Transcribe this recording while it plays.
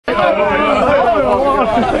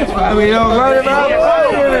We don't learn about it.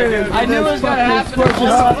 I knew it was gonna happen. Oh,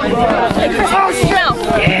 smell.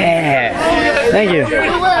 Yeah. Thank you.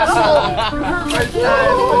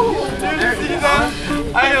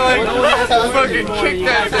 I like fucking kick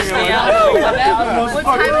that thing away. What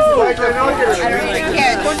time is it? I don't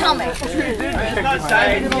care. Don't tell me.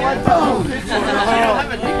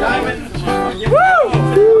 Woo!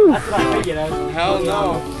 Hell no.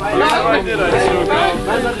 I did. I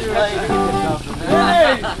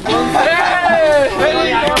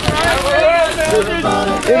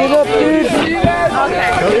Pick it up, dude. Okay.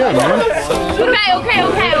 Oh yeah, man. Okay.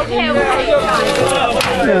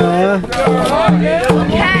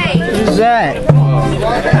 Okay. Who's that?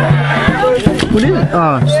 What is it?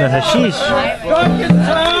 Oh, it's the hashish.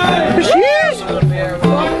 Hashish?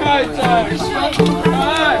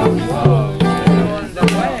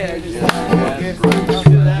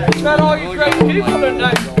 Met all you great people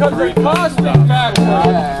tonight because they cost me back.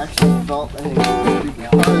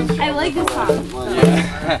 I like this song.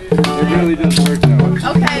 It really does work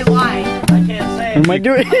now. Okay, why? What am I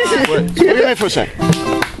doing? Wait for a sec.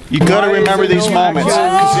 You gotta remember these moments,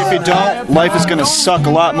 because if you don't, life is gonna suck a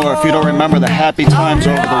lot more if you don't remember the happy times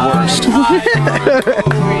over the worst.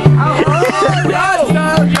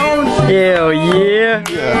 Hell yeah.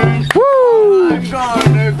 Woo! I'm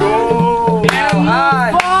gonna go how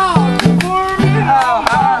high. How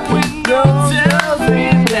high. Window tells me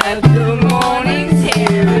that the morning's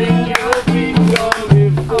here and you'll be gone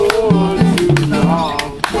before too long.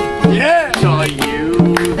 Yeah. So you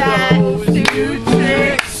those two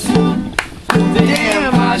tricks.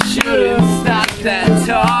 Damn, I shouldn't stop that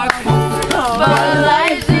talk. But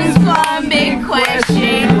life is one big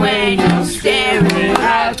question when you're staring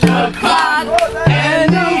at the clock.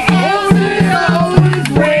 And the folks is always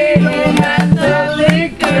waiting at the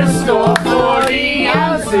liquor store. 40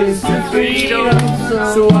 ounces to freedom.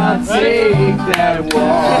 So I'll take that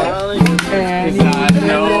walk. And I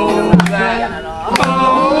know that